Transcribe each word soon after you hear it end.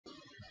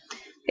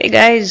Hey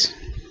guys,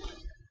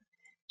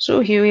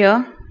 so here we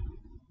are.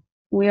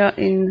 We are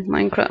in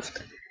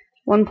Minecraft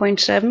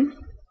 1.7.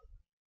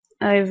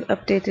 I've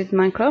updated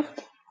Minecraft.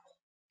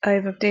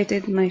 I've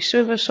updated my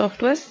server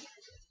software.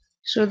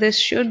 So this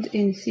should,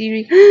 in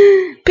theory,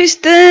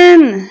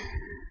 piston!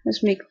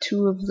 Let's make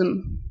 2 of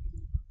them.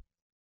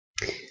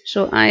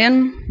 So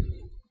iron,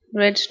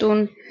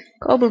 redstone,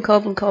 cobble,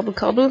 cobble, cobble,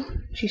 cobble.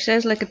 She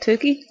says like a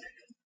turkey.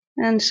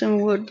 And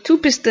some wood. 2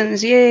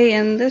 pistons, yay!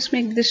 And let's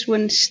make this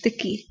one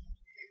sticky.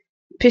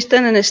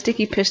 Piston and a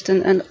sticky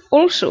piston, and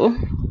also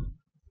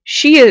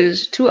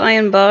shears, 2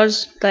 iron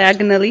bars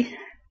diagonally,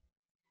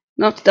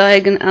 not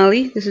Diagon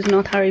Alley. This is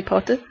not Harry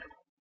Potter.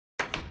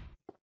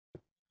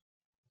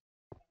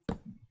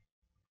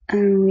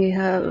 And we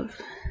have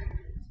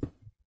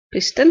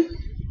piston,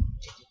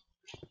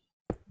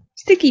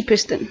 sticky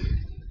piston.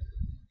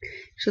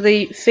 So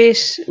they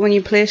face, when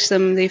you place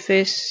them, they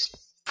face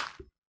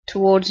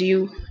towards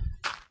you.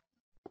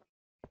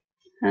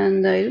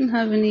 And I don't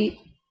have any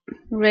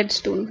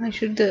redstone. I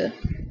should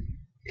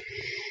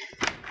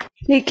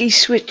make a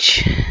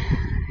switch,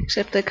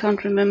 except I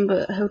can't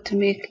remember how to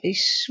make a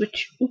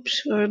switch,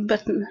 or a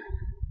button.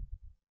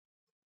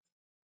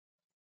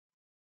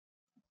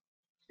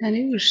 And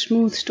it was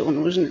smooth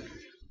stone, wasn't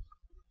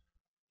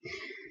it?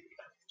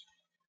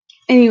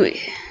 Anyway,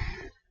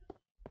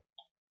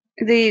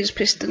 these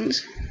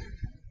pistons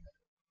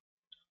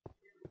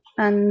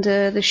and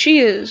the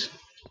shears.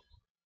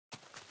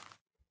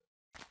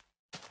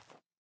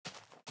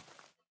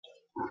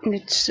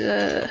 It's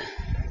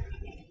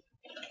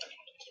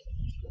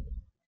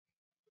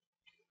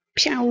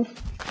Pew.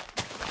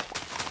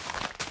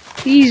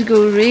 These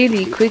go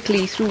really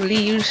quickly through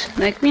leaves,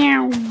 like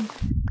meow.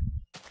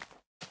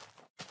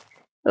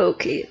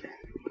 Okay,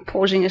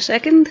 pausing a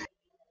second,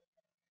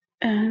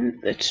 and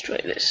let's try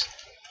this.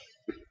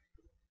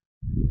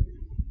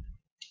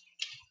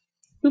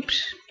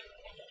 Oops.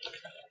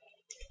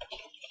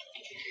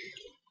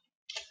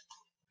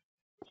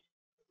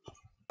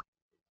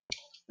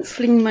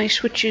 Fling my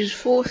switches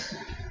forth.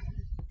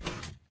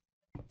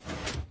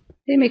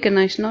 They make a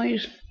nice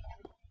noise.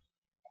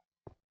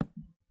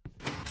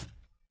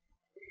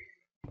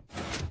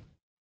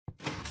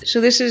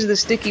 So this is the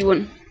sticky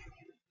one.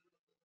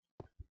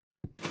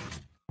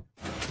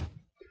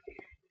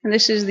 And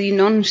this is the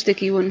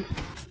non-sticky one.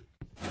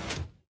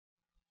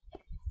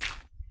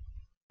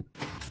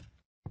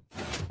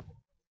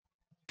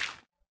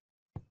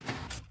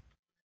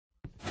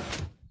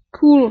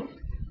 Cool.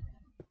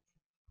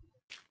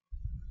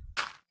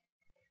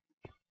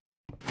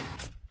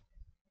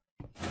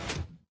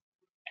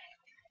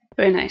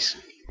 Very nice.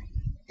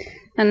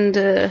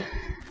 And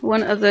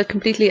one other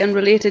completely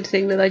unrelated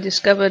thing that I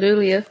discovered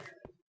earlier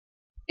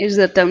is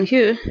that down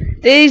here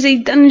there's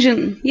a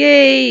dungeon.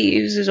 Yay!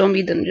 It's a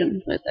zombie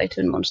dungeon, but I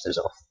turn monsters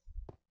off.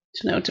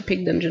 So now it's a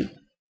pig dungeon.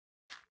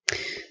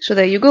 So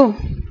there you go.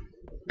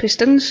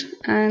 Pistons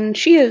and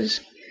shears.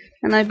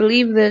 And I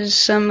believe there's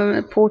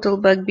some portal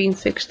bug being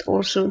fixed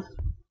also.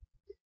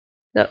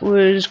 That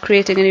was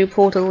creating a new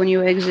portal when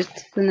you exit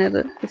the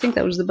nether. I think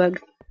that was the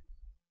bug.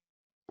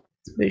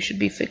 But it should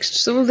be fixed.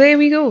 So there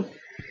we go.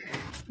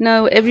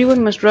 Now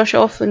everyone must rush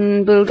off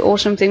and build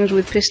awesome things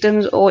with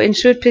pistons, or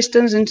insert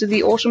pistons into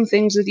the awesome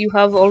things that you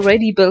have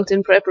already built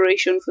in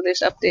preparation for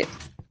this update.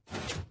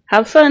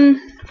 Have fun!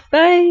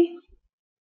 Bye!